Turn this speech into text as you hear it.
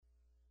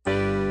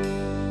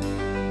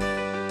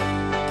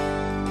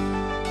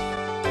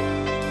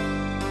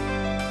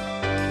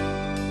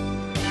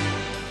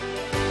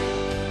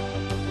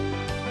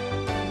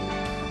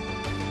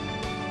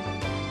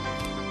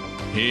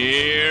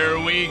Here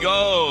we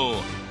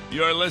go.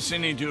 You're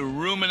listening to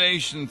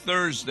Rumination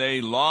Thursday,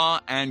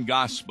 Law and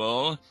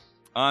Gospel,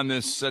 on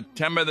this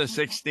September the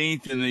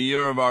 16th in the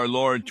year of our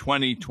Lord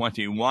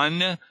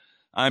 2021.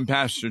 I'm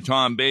Pastor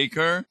Tom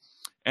Baker,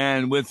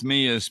 and with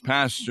me is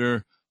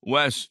Pastor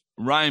Wes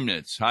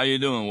Reimnitz. How you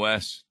doing,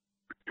 Wes?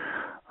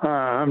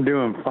 I'm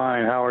doing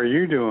fine. How are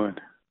you doing?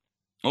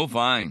 Oh,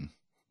 fine.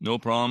 No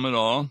problem at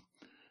all.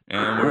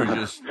 And we're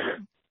just...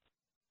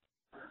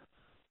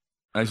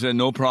 I said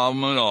no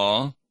problem at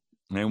all,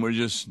 and we're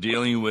just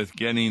dealing with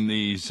getting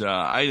these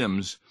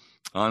items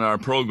on our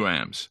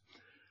programs.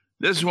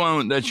 This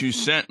one that you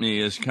sent me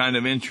is kind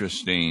of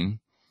interesting.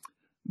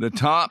 The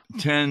top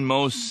 10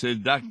 most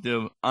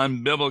seductive,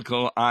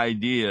 unbiblical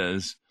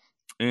ideas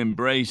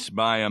embraced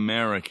by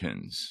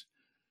Americans.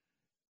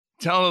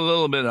 Tell a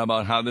little bit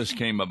about how this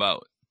came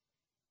about.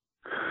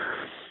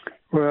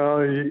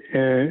 Well,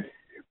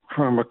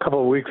 from a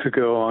couple of weeks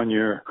ago on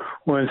your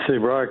Wednesday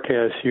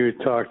broadcast, you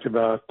talked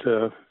about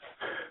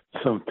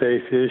some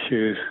faith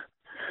issues,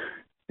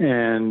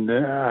 and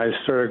I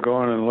started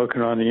going and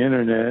looking on the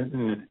internet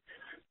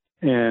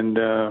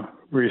and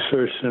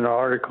researched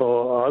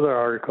other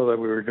article that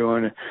we were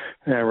doing,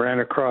 and I ran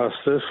across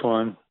this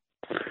one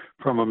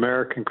from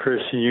American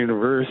Christian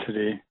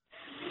University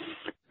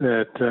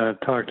that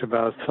talked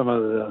about some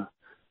of the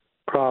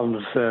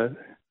problems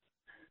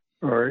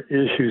or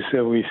issues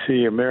that we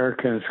see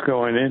Americans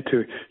going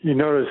into. You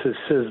notice it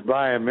says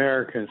by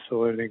Americans,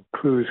 so it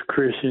includes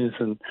Christians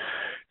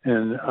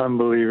and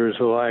unbelievers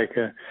alike.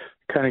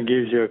 Kind of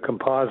gives you a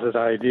composite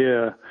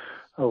idea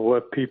of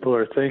what people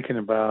are thinking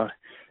about,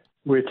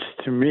 which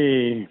to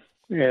me,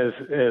 as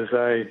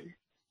I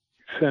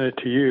sent it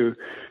to you,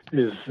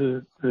 is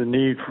the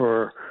need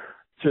for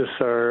just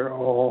our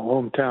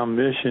hometown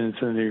missions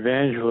and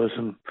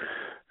evangelism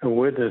and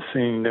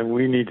witnessing that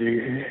we need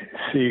to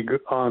see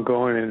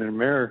ongoing in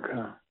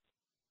America.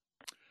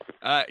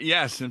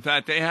 Yes, in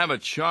fact, they have a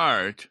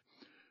chart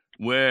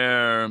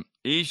where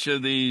each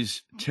of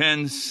these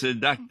 10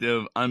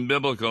 seductive,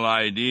 unbiblical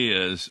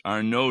ideas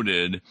are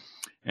noted,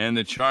 and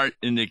the chart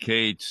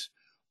indicates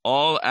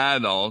all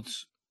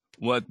adults,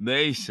 what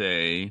they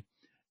say,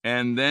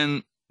 and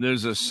then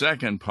there's a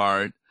second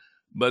part,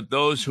 but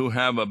those who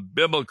have a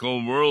biblical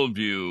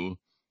worldview,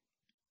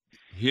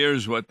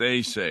 here's what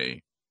they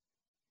say.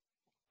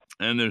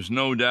 And there's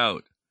no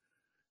doubt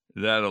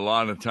that a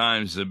lot of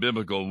times the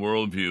biblical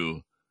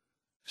worldview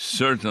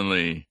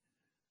certainly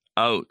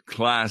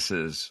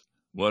outclasses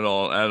what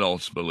all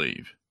adults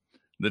believe.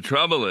 The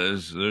trouble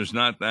is there's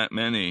not that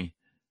many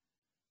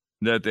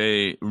that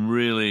they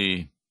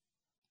really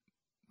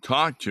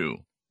talk to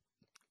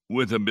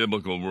with a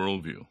biblical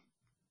worldview.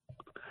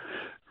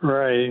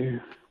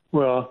 Right.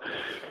 Well,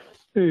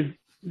 do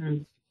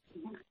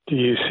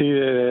you see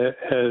that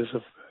as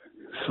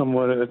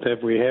somewhat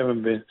that we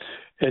haven't been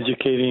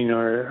educating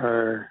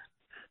our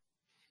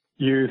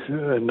youth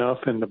enough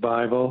in the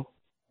Bible?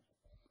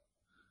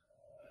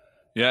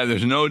 Yeah,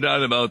 there's no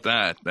doubt about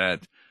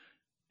that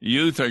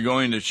youth are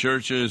going to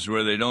churches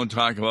where they don't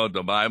talk about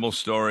the Bible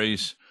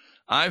stories.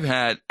 I've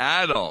had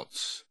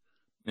adults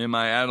in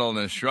my adult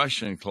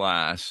instruction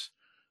class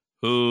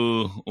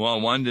who,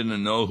 one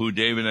didn't know who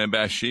David and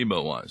Bathsheba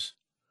was.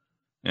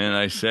 And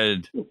I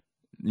said,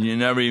 you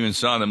never even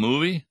saw the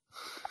movie?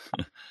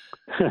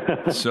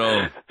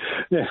 So...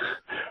 Yeah.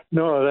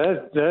 No,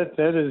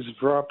 that is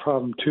a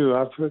problem too.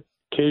 I've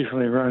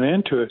occasionally run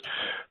into it,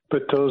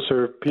 but those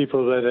are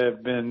people that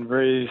have been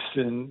raised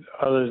in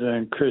other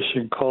than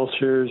Christian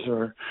cultures,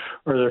 or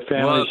their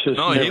families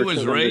he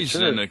was raised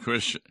in a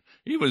Christian.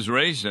 He was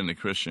raised in the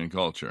Christian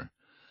culture.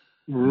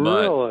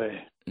 Really?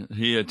 But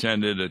he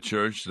attended a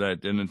church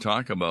that didn't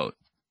talk about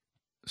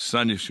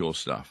Sunday school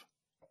stuff.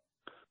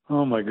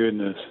 Oh my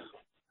goodness.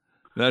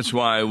 That's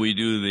why we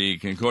do the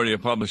Concordia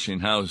Publishing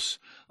House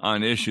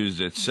on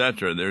issues,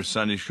 etc. There's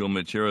Sunday school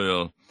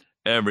material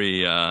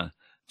every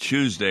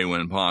Tuesday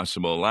when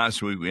possible.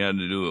 Last week we had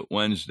to do it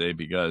Wednesday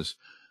because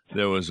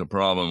there was a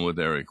problem with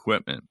their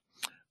equipment.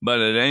 But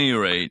at any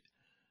rate,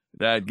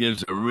 that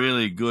gives a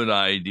really good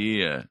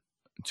idea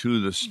to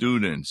the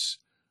students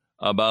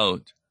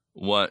about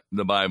what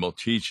the Bible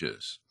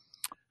teaches.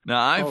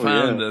 Now, I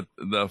found that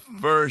the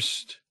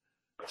first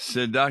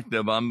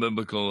seductive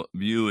unbiblical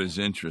view is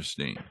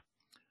interesting.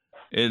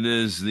 It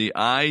is the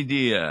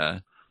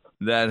idea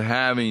that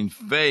having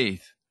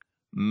faith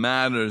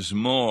matters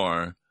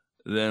more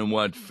than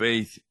what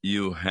faith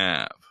you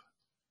have.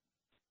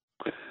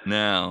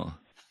 Now,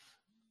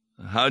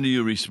 how do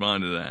you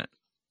respond to that?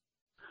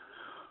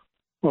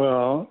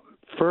 Well,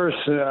 first,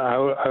 I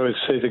would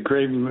say the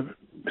great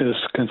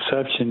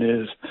misconception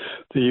is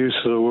the use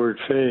of the word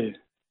faith.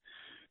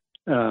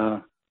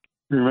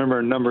 Remember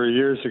a number of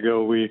years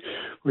ago, we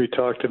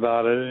talked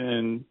about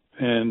it,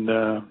 and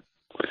a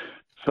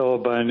fellow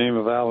by the name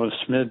of Alvin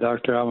Smith,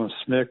 Dr. Alvin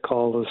Smith,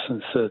 called us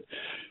and said,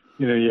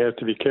 you have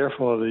to be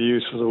careful of the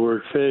use of the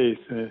word faith,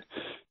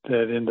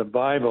 that in the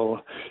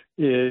Bible,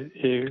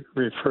 it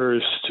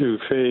refers to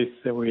faith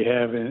that we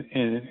have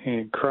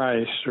in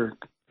Christ, or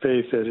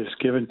faith that is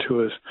given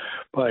to us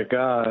by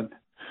God.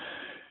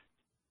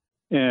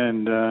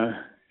 and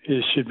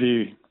it should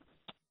be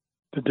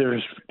the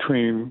difference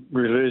between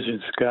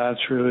religions, God's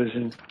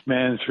religion,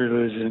 man's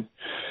religion,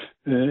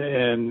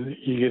 and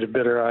you get a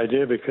better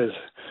idea because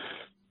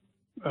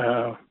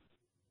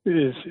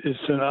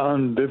it's an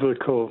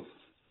unbiblical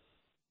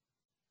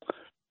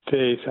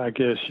faith, I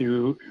guess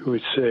you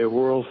would say, a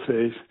world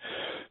faith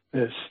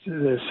that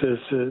says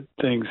that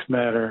things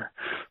matter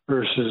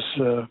versus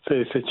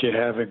faith that you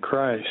have in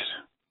Christ.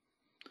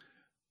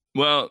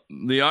 Well,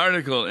 the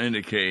article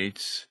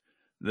indicates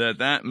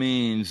that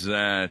means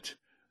that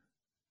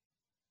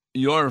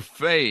your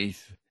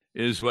faith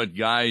is what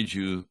guides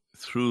you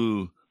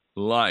through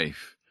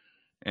life,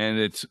 and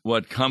it's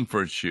what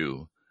comforts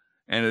you.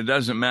 And it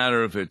doesn't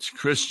matter if it's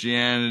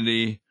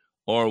Christianity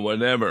or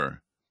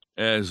whatever,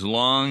 as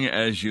long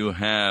as you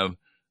have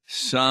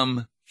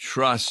some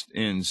trust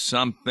in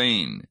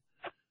something,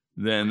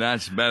 then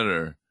that's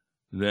better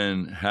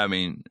than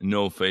having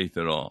no faith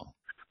at all.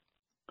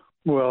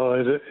 Well,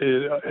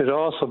 it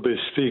also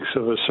bespeaks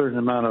of a certain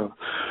amount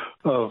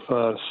of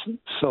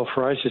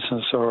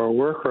self-righteousness or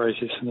work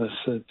righteousness,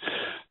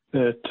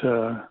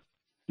 that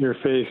your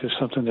faith is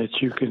something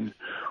that you can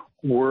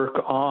work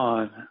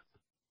on.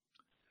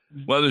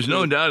 Well, there's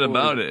no doubt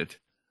about it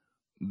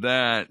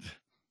that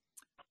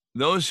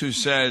those who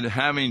said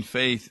having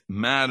faith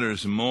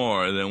matters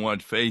more than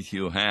what faith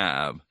you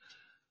have.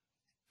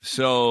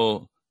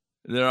 So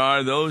there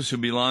are those who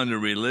belong to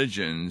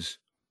religions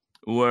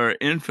where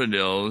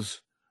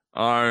infidels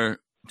are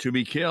to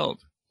be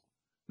killed.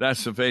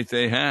 That's the faith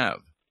they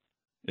have.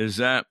 Is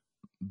that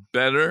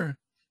better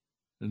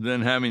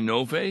than having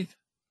no faith?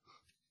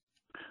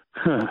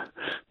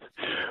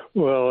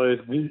 Well,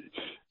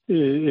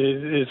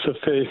 it's a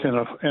faith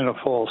in a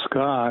false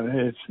god.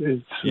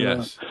 It's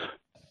yes.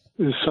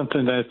 It's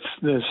something that's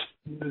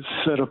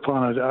set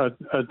upon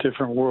a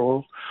different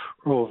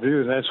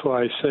worldview. That's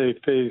why I say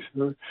faith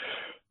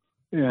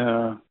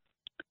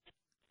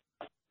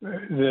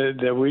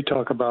that we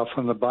talk about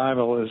from the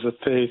Bible is a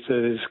faith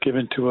that is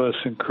given to us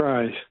in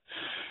Christ,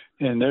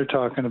 and they're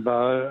talking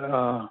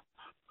about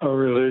a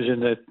religion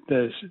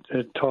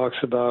that talks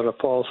about a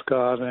false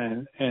god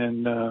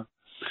and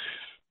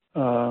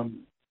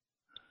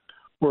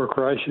work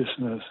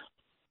righteousness.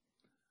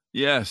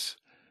 Yes.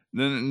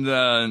 Then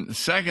the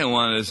second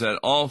one is that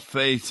all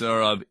faiths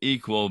are of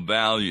equal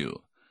value.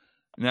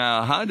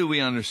 Now, how do we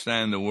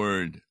understand the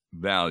word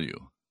value?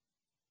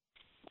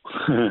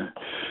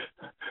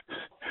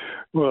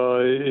 Well,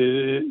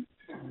 it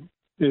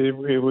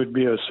would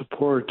be a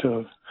support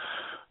of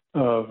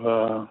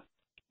no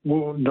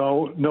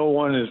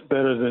one is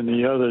better than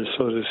the other,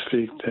 so to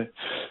speak. That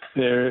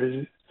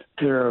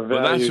there are values.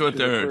 Well, that's what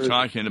they're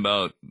talking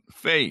about.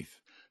 Faith.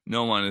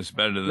 No one is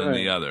better than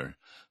the other.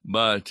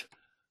 But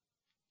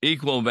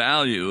equal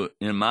value,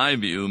 in my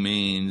view,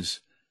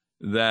 means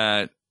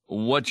that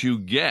what you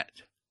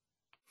get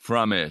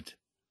from it,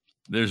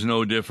 there's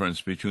no difference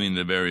between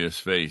the various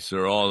faiths.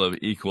 They're all of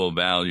equal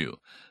value.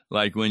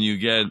 Like when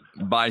you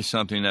buy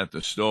something at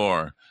the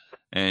store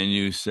and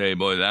you say,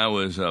 boy, that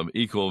was of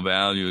equal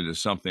value to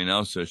something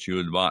else that you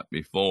had bought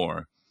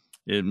before,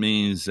 it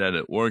means that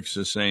it works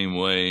the same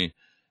way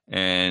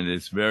and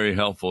it's very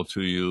helpful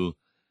to you.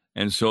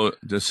 And so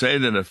to say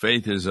that a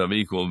faith is of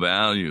equal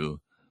value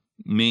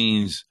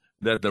means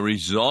that the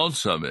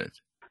results of it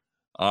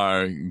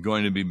are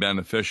going to be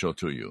beneficial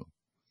to you.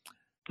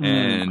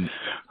 And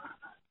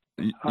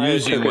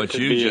using what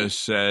you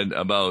just said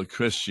about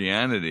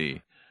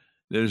Christianity,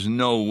 there's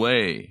no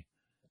way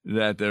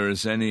that there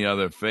is any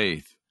other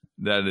faith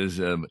that is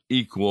of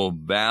equal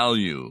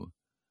value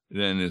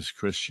than is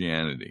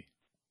Christianity.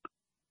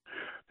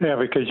 Yeah,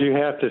 because you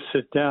have to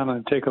sit down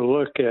and take a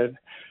look at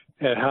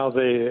how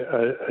they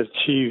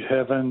achieve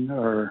heaven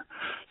or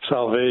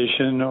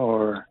salvation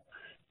or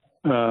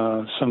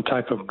some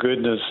type of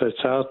goodness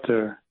that's out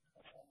there.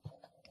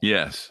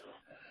 Yes.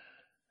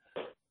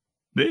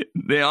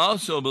 They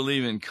also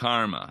believe in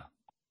karma.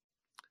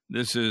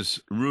 This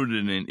is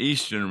rooted in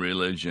Eastern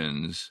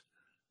religions,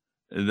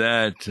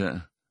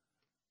 that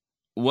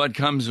what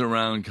comes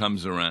around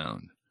comes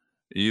around.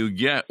 You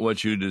get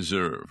what you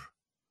deserve.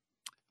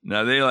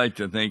 Now, they like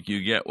to think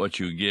you get what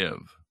you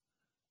give.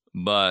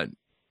 But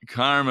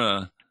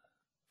karma,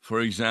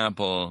 for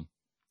example,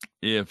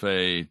 if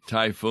a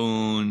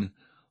typhoon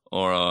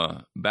or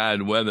a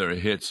bad weather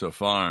hits a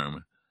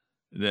farm,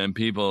 then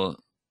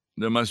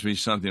there must be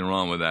something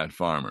wrong with that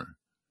farmer.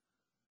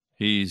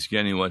 He's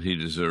getting what he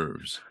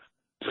deserves.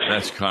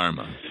 That's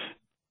karma.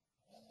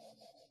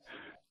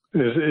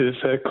 Is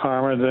that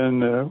karma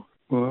then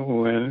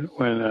when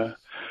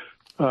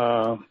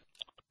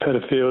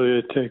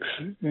pedophilia takes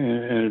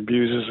and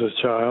abuses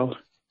a child?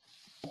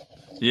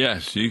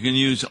 Yes, you can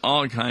use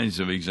all kinds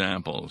of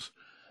examples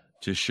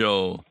to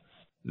show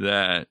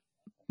that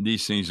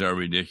these things are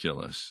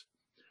ridiculous.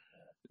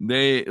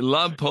 They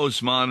love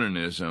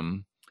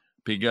postmodernism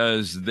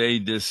because they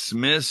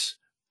dismiss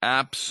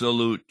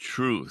absolute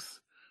truth.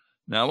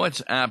 Now,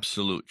 what's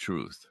absolute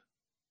truth?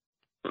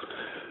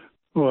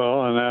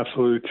 Well, an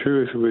absolute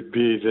truth would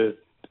be that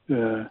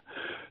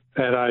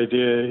that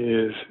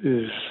idea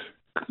is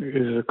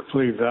a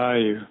complete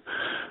value.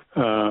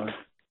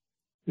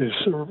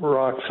 It's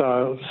rock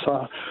solid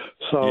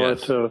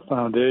Yes.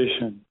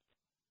 foundation.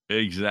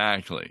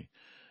 Exactly.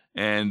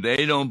 And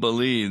they don't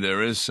believe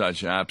there is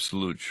such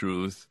absolute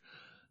truth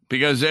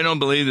because they don't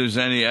believe there's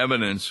any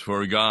evidence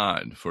for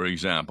God, for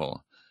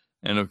example.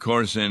 And of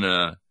course, in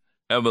a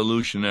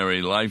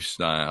evolutionary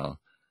lifestyle,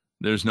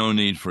 there's no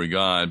need for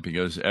God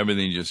because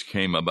everything just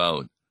came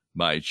about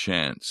by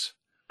chance.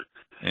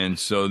 And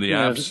so the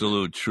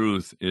absolute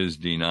truth is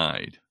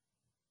denied.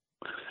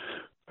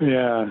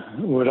 Yeah,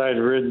 what I'd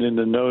written in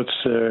the notes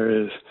there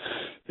is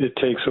it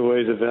takes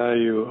away the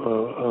value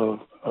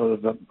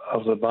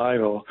of the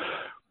Bible,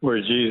 where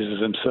Jesus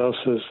himself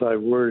says, "Thy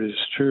word is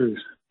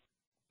truth."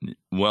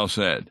 Well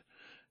said.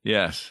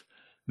 Yes,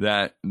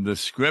 that the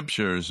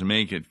scriptures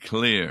make it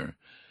clear.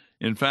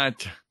 In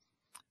fact,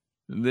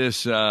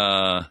 this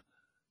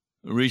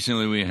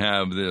recently we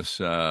have this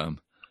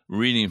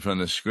reading from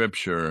the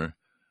scripture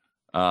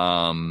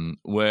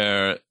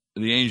where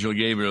the angel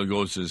Gabriel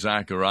goes to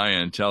Zechariah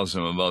and tells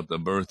him about the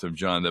birth of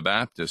John the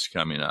Baptist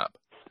coming up.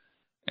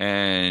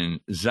 And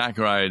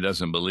Zechariah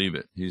doesn't believe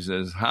it. He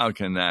says, "How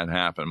can that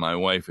happen? My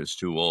wife is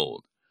too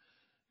old."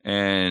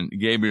 And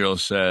Gabriel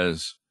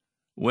says,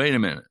 "Wait a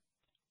minute.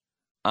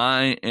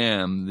 I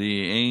am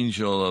the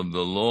angel of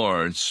the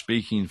Lord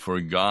speaking for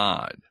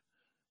God.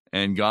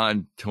 And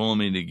God told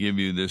me to give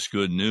you this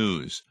good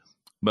news.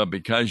 But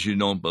because you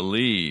don't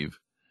believe,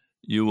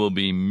 you will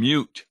be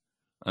mute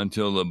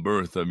until the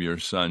birth of your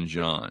son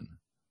John."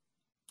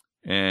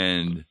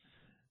 And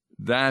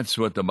that's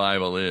what the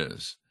Bible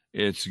is.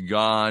 It's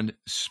God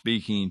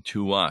speaking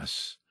to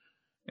us.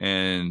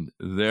 And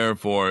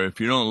therefore,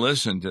 if you don't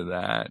listen to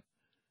that,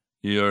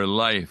 your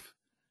life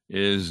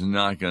is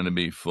not going to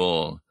be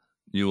full.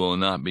 You will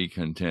not be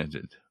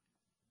contented.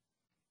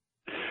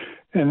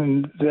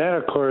 And that,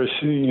 of course,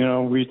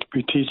 we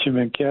teach them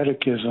in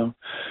catechism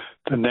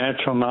the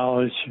natural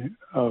knowledge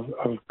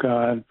of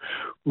God,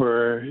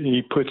 where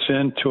he puts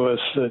into us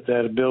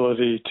that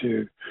ability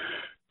to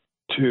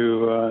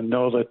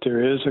know that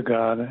there is a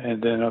God.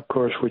 And then, of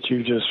course, what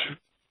you just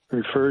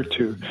referred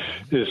to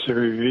is the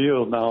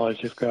revealed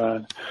knowledge of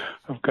God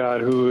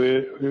who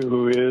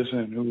is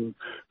and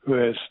who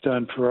has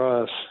done for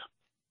us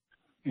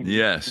in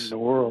the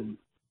world.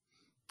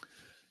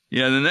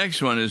 Yeah, the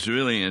next one is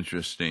really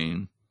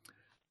interesting.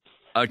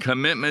 A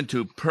commitment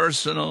to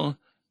personal,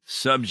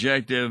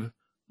 subjective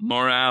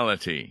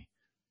morality.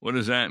 What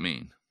does that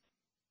mean?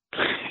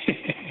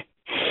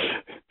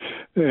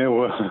 Yeah,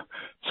 well,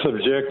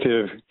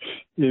 subjective,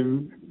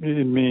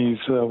 it means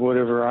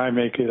whatever I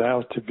make it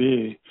out to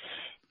be.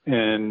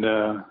 And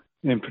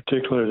in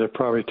particular, they're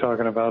probably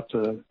talking about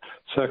the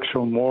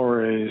sexual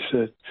mores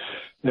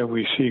that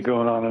we see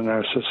going on in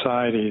our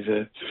society,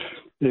 that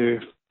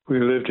if we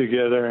live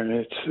together and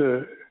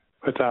it's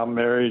without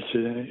marriage,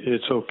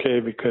 it's okay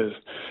because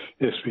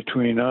it's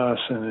between us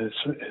and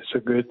it's a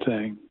good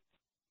thing.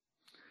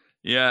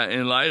 Yeah,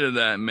 in light of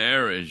that,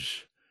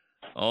 marriage,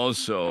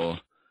 also,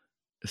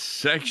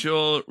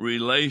 sexual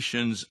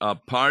relations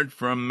apart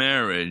from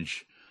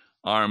marriage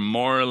are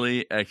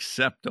morally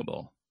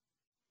acceptable.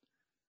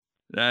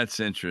 That's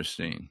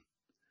interesting.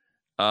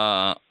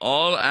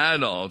 All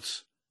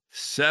adults,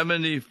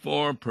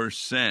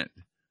 74%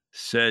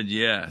 said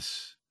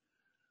yes,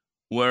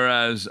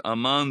 whereas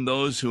among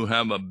those who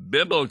have a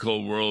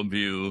biblical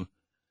worldview,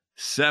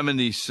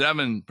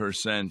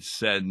 77%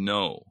 said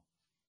no.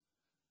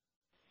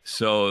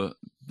 So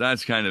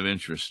that's kind of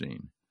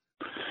interesting.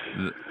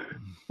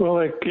 Well,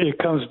 it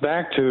comes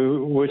back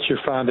to what's your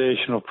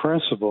foundational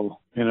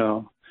principle,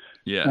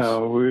 Yes.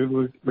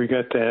 We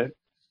got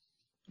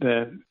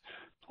that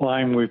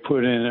line we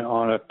put in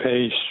on a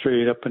page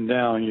straight up and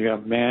down. You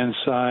got man's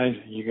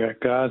side, you got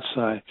God's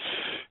side,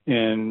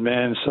 and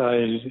man's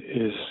side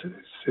is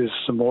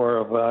the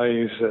moral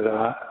values that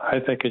I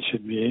think it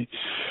should be,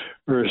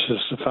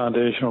 versus the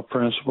foundational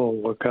principle of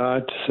what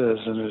God says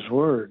in His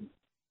Word.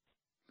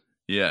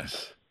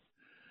 Yes.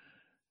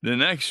 The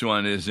next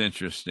one is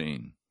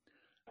interesting.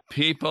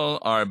 People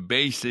are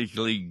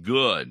basically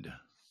good.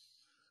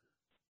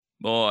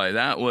 Boy,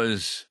 that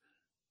was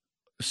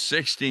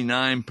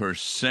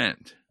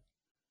 69%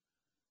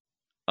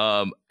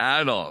 of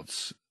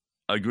adults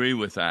agree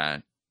with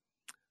that.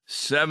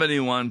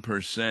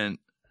 71%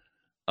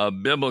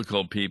 of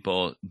biblical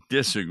people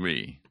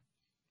disagree.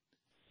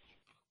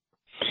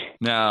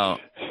 Now,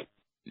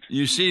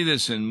 you see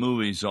this in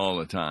movies all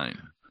the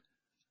time,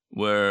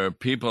 where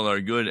people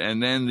are good,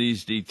 and then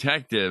these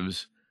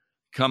detectives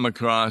come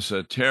across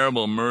a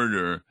terrible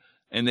murder,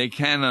 and they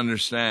can't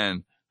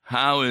understand,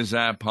 how is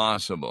that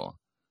possible?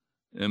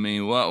 I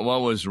mean, what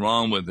was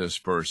wrong with this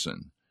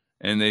person?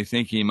 And they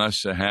think he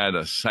must have had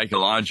a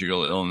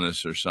psychological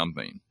illness or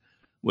something,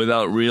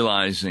 without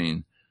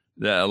realizing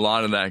that a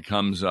lot of that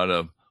comes out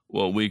of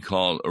what we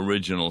call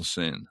original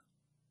sin.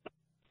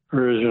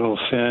 Original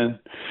sin.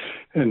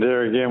 And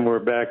there again, we're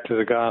back to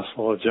the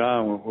Gospel of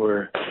John,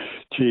 where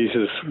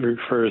Jesus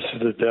refers to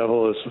the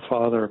devil as the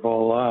father of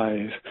all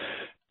lies.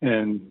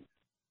 And,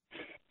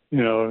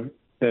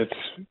 that's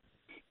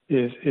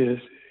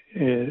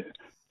it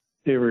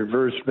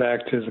reverts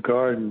back to the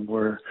garden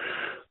where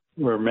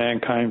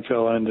mankind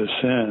fell into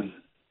sin.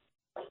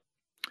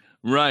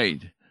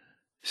 Right.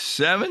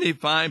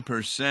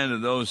 75%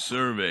 of those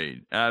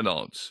surveyed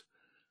adults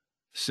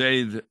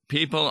say that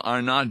people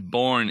are not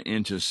born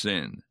into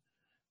sin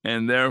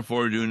and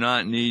therefore do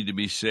not need to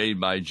be saved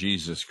by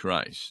Jesus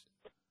Christ.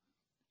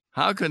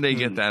 How could they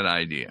get that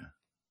idea?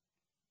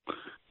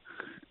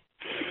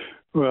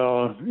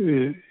 Well,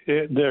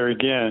 there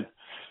again,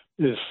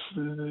 this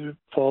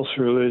false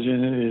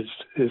religion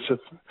is a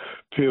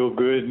feel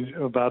good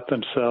about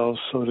themselves,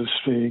 so to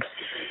speak.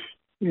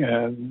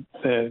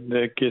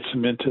 That gets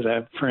them into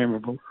that frame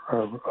of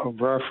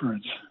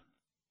reference.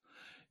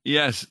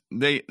 Yes,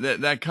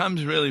 that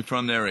comes really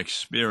from their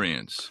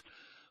experience.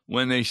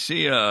 When they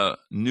see a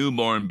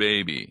newborn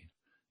baby,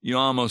 you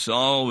almost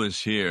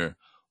always hear,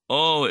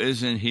 "Oh,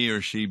 isn't he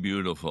or she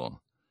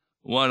beautiful?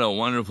 What a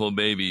wonderful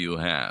baby you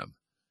have."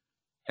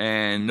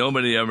 And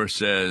nobody ever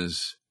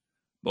says,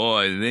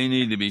 "Boy, they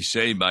need to be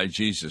saved by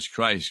Jesus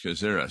Christ because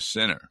they're a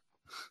sinner."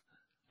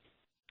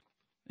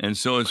 And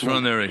so it's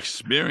from their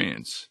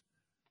experience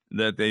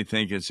that they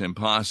think it's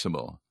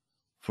impossible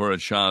for a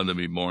child to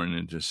be born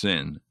into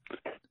sin.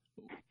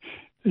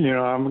 You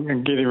know,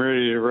 I'm getting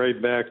ready to write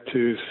back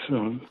to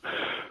some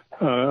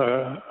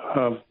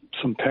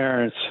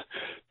parents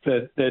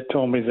that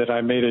told me that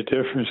I made a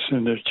difference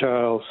in their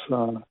child's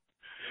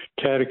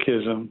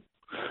catechism,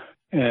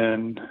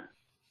 and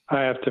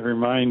I have to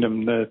remind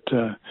them that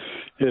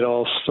it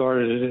all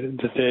started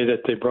the day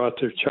that they brought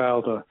their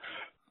child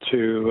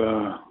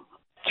to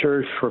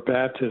church for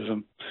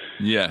baptism.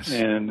 Yes.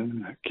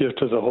 And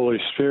gift of the Holy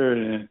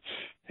Spirit,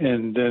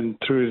 and then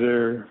through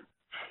their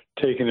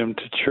taking them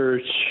to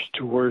church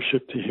to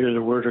worship, to hear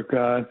the Word of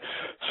God,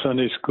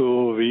 Sunday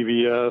school,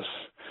 VBS,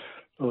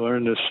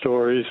 learn the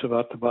stories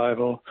about the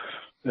Bible,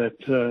 that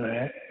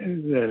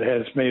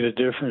has made a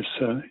difference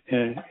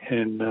in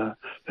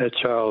that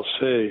child's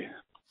faith.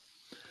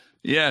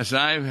 Yes,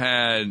 I've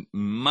had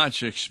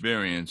much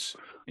experience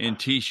in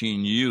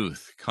teaching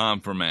youth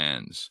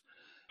confirmands,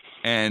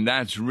 and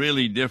that's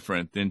really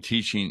different than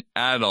teaching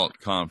adult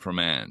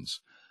confirmands.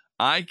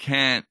 I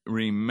can't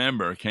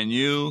remember, can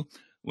you,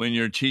 when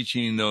you're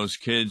teaching those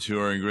kids who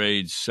are in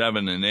grades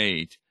 7 and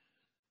 8,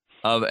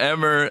 of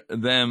ever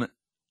them,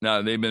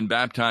 now they've been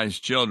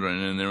baptized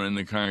children and they're in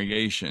the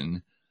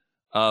congregation,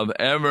 of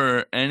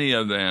ever any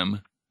of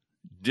them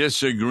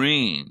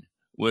disagreeing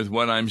with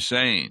what I'm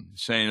saying,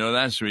 "Oh,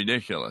 that's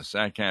ridiculous.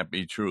 That can't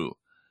be true."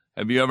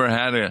 Have you ever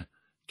had a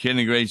kid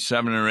in grade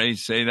 7 or 8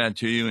 say that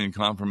to you in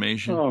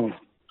confirmation? Oh,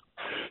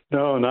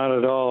 no, not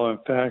at all. In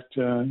fact,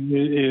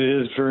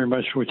 it is very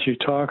much what you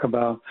talk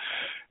about.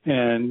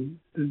 And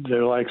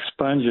they're like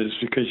sponges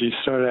because you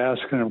start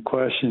asking them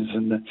questions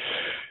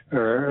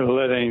or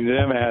letting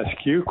them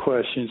ask you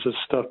questions of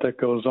stuff that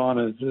goes on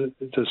at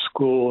the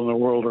school and the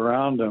world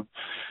around them.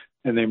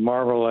 And they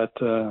marvel at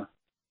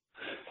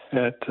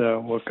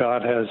what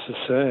God has to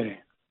say.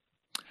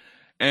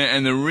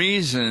 And the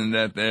reason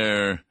that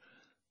they're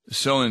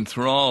so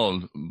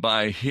enthralled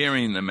by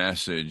hearing the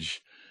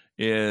message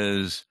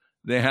is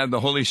they have the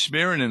Holy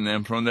Spirit in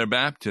them from their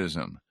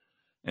baptism.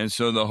 And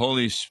so the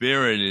Holy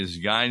Spirit is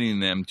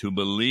guiding them to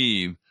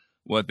believe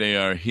what they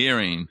are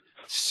hearing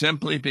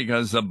simply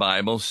because the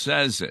Bible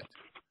says it.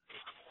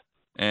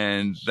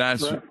 And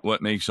that's right.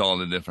 What makes all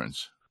the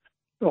difference.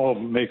 Oh,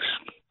 it makes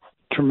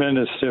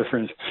tremendous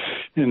difference.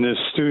 In this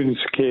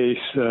student's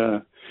case,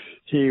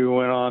 he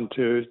went on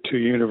to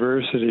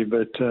university,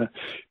 but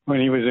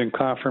when he was in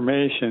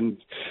confirmation,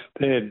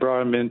 they had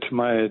brought him into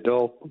my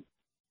adult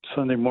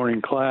Sunday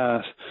morning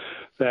class,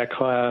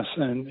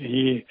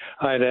 and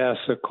I'd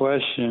asked a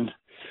question,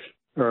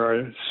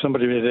 or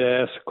somebody had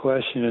asked a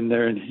question in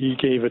there, and he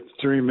gave a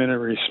 3-minute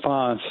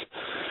response,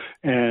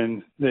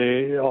 and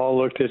they all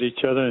looked at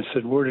each other and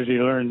said, "Where did he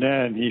learn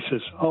that?" And he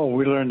says, "Oh,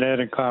 we learned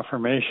that in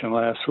confirmation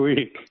last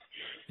week."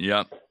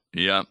 Yep.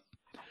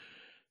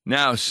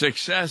 Now,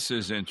 success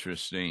is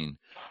interesting.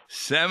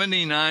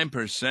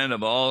 79%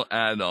 of all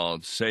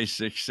adults say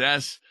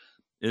success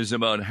is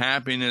about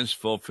happiness,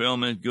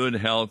 fulfillment, good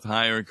health,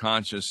 higher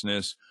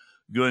consciousness,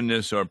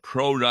 goodness, or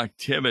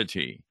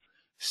productivity.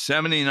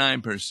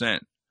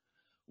 79%.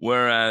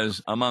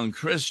 Whereas among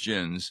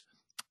Christians,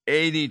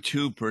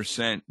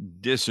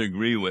 82%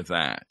 disagree with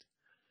that.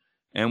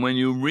 And when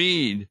you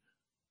read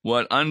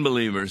what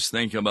unbelievers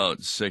think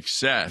about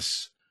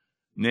success,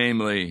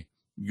 namely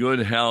good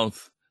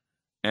health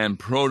and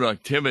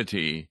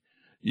productivity,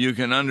 you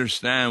can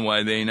understand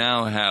why they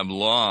now have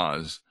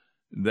laws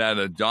that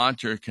a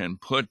doctor can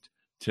put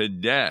to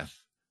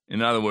death,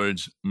 in other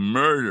words,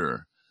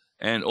 murder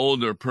an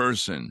older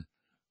person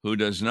who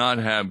does not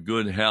have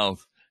good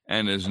health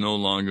and is no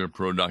longer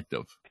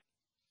productive.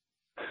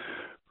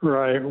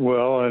 Right.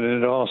 Well, and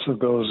it also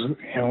goes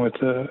in with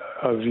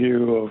a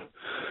view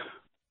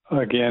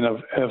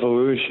of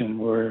evolution,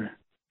 where,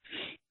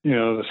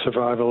 the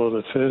survival of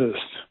the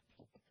fittest.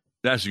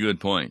 That's a good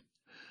point.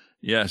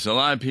 Yes, a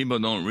lot of people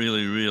don't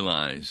really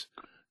realize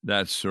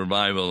that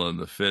survival of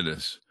the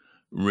fittest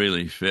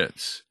really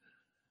fits.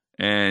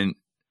 And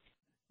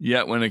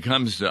yet when it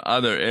comes to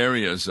other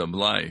areas of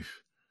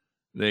life,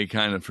 they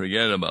kind of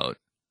forget about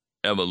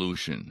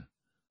evolution.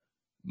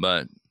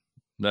 But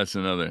that's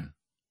another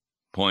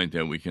point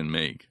that we can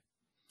make.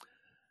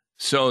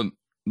 So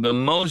the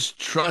most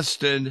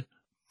trusted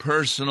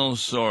personal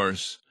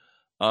source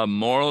of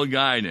moral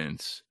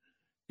guidance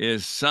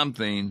is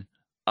something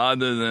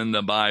other than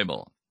the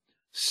Bible.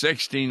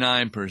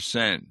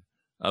 69%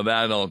 of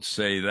adults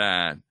say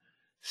that.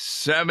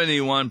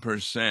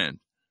 71%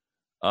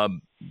 of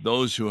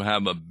those who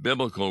have a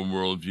biblical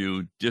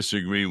worldview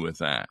disagree with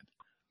that.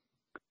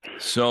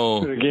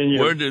 So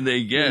where do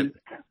they get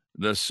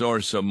the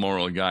source of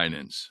moral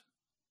guidance?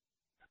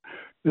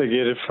 They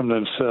get it from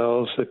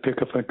themselves. They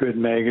pick up a good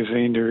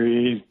magazine to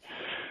read.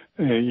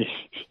 You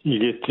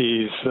get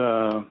these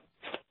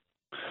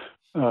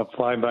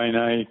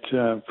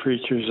fly-by-night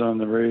preachers on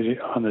the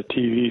radio, on the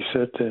TV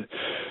set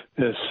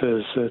that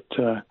says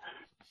that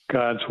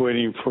God's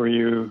waiting for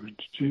you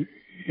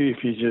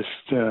if you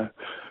just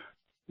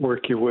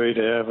work your way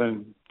to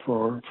heaven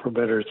for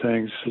better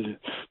things.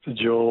 The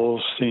Joel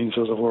Osteens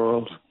of the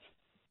world.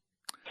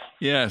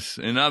 Yes.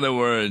 In other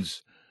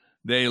words,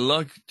 they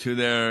look to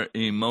their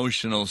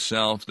emotional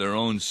self, their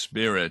own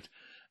spirit,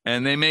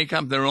 and they make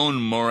up their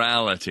own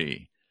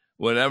morality.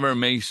 Whatever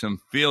makes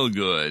them feel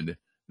good,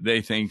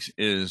 they think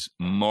is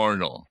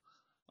mortal,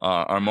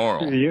 or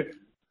moral. You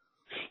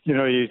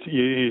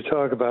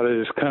talk about it.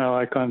 It's kind of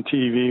like on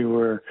TV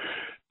where,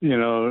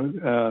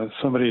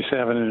 somebody's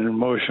having an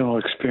emotional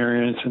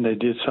experience and they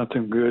did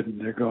something good and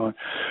they're going,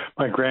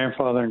 my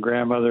grandfather and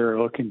grandmother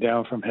are looking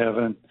down from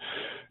heaven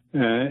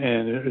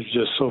and it's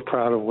just so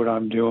proud of what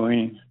I'm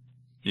doing.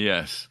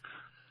 Yes.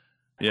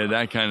 Yeah,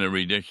 that kind of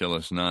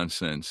ridiculous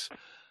nonsense.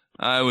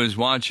 I was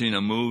watching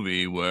a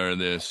movie where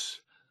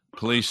this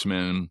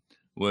policeman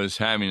was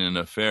having an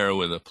affair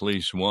with a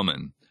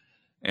policewoman.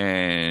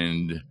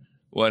 And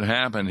what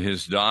happened,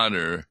 his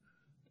daughter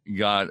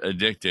got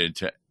addicted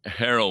to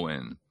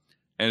heroin,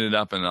 ended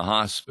up in the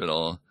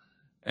hospital.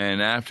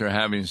 And after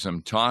having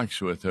some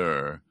talks with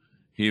her,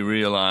 he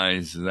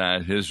realized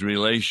that his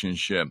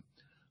relationship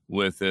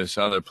with this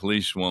other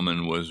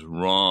policewoman was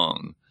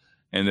wrong.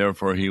 And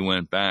therefore, he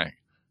went back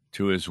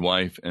to his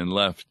wife and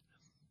left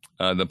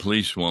the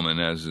policewoman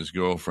as his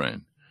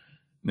girlfriend.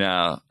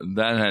 Now,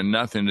 that had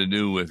nothing to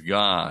do with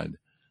God,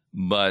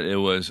 but it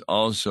was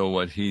also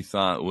what he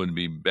thought would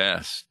be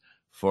best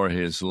for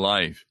his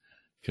life,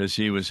 because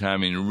he was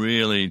having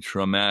really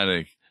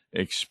traumatic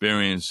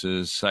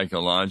experiences,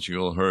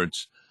 psychological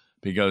hurts,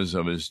 because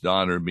of his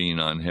daughter being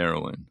on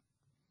heroin.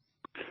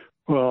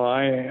 Well,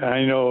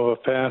 I know a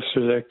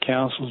pastor that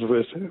counsels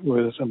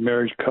with a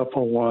married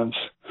couple once,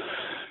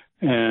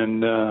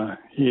 and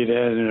he'd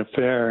had an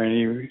affair,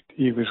 and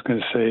he was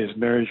going to say his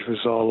marriage was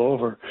all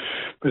over,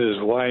 but his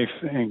wife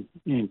and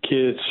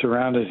kids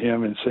surrounded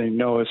him and saying,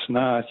 no, it's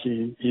not.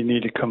 You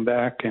need to come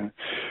back and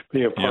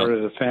be a part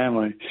of the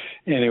family.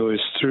 And it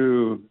was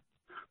through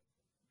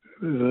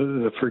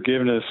the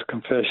forgiveness,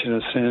 confession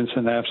of sins,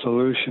 and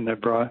absolution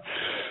that brought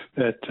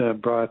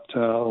a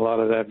lot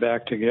of that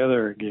back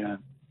together again.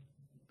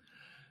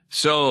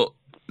 So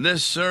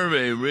this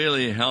survey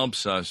really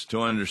helps us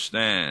to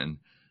understand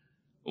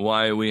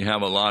why we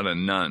have a lot of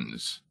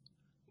nuns.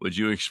 Would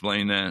you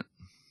explain that?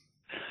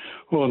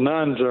 Well,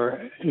 nuns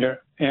are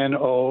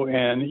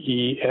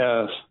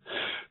N-O-N-E-S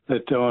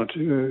that don't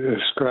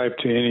ascribe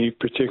to any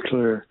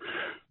particular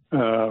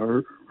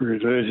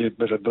religion,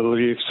 but a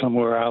belief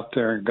somewhere out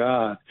there in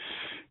God.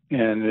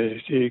 And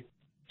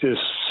this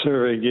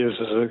survey gives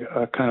us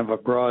a kind of a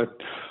broad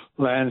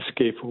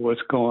landscape of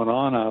what's going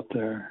on out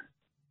there.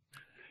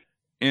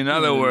 In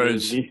other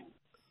words,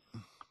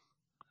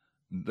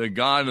 the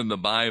God of the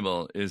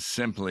Bible is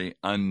simply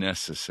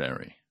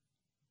unnecessary.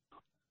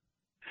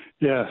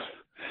 Yes.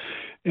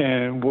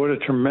 And what a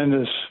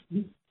tremendous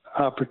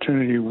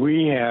opportunity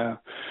we have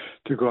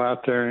to go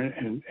out there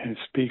and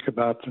speak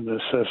about the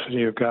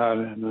necessity of God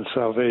and the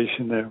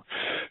salvation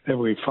that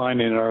we find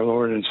in our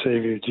Lord and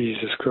Savior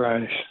Jesus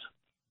Christ.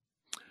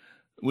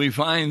 We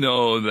find,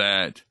 though,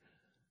 that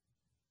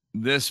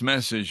this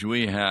message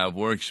we have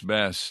works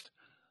best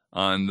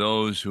on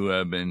those who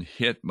have been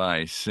hit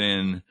by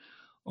sin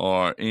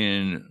or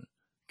in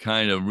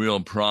kind of real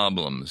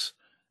problems,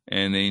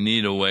 and they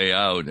need a way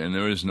out, and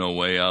there is no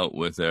way out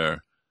with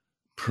their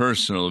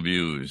personal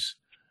views.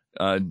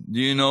 Do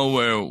you know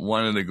where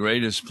one of the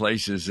greatest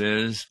places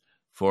is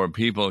for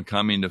people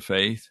coming to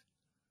faith?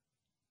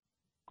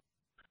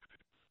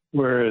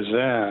 Where is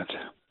that?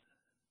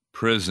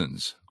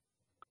 Prisons.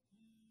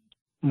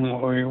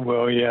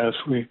 Well, yes,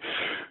 we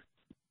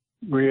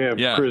have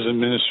prison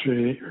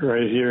ministry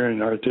right here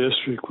in our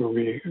district where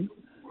we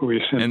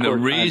send. And the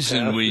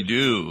reason we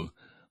do,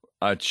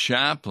 a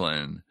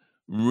chaplain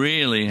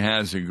really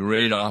has a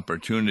great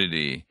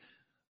opportunity.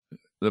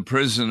 The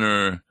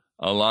prisoner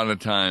a lot of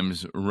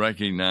times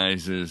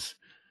recognizes,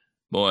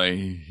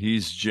 boy,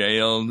 he's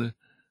jailed.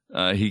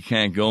 He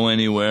can't go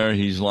anywhere.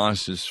 He's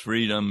lost his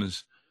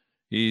freedoms.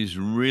 He's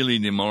really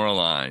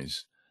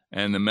demoralized.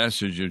 And the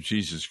message of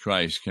Jesus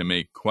Christ can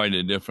make quite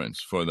a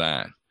difference for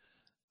that.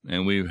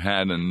 And we've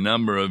had a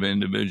number of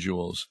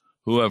individuals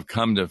who have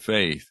come to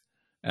faith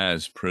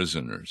as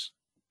prisoners.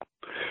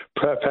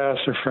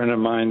 Pastor friend of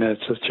mine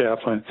that's a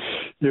chaplain,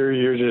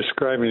 you're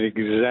describing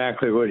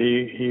exactly what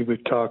he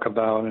would talk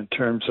about in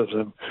terms of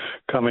them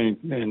coming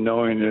and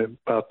knowing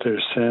about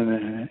their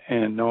sin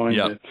and knowing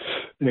that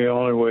the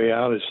only way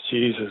out is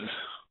Jesus.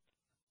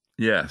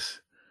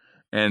 Yes.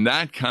 And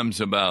that comes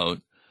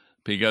about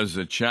because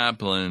the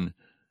chaplain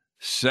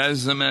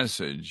says the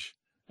message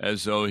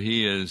as though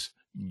he is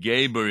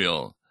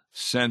Gabriel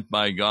sent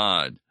by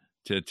God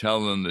to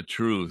tell them the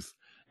truth,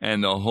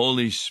 and the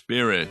Holy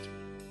Spirit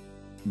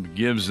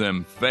gives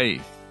them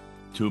faith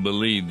to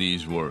believe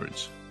these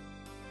words.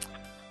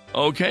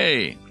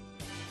 Okay,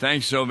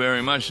 thanks so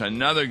very much.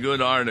 Another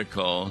good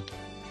article,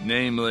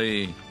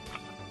 namely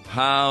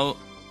how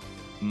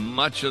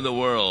much of the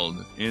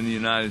world in the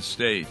United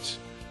States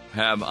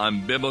have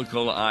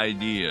unbiblical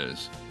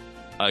ideas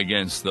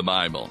against the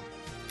Bible.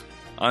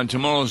 On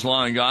tomorrow's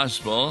Law and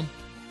Gospel,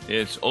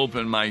 it's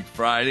Open Mic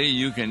Friday.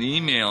 You can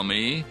email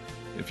me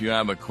if you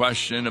have a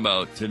question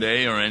about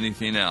today or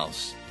anything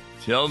else.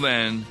 Till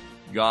then,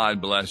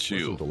 God bless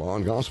you. Listen to Law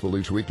and Gospel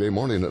each weekday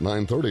morning at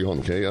 9:30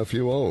 on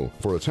KFUO.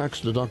 For a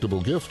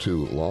tax-deductible gift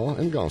to Law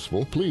and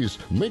Gospel, please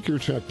make your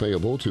check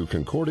payable to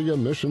Concordia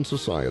Mission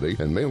Society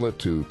and mail it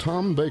to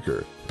Tom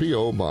Baker,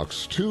 P.O.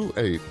 Box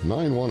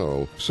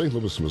 28910, St.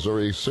 Louis,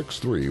 Missouri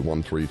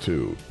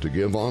 63132. To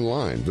give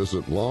online,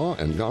 visit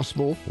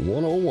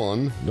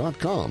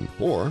lawandgospel101.com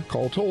or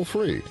call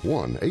toll-free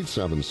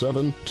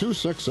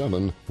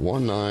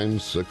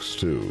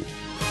 1-877-267-1962.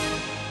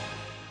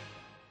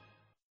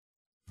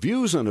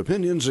 Views and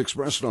opinions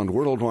expressed on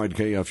Worldwide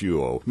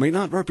KFUO may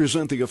not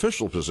represent the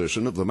official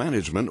position of the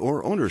management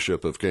or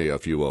ownership of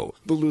KFUO,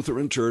 the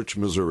Lutheran Church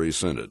Missouri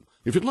Synod.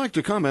 If you'd like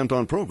to comment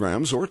on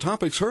programs or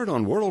topics heard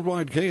on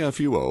Worldwide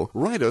KFUO,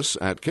 write us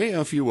at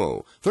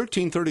KFUO,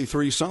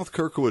 1333 South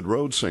Kirkwood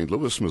Road, St.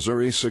 Louis,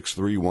 Missouri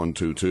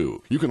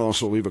 63122. You can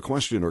also leave a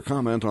question or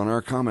comment on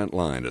our comment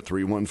line at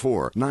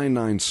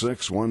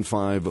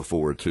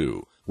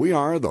 314-996-1542. We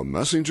are the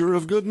messenger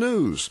of good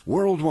news,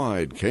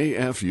 Worldwide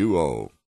KFUO.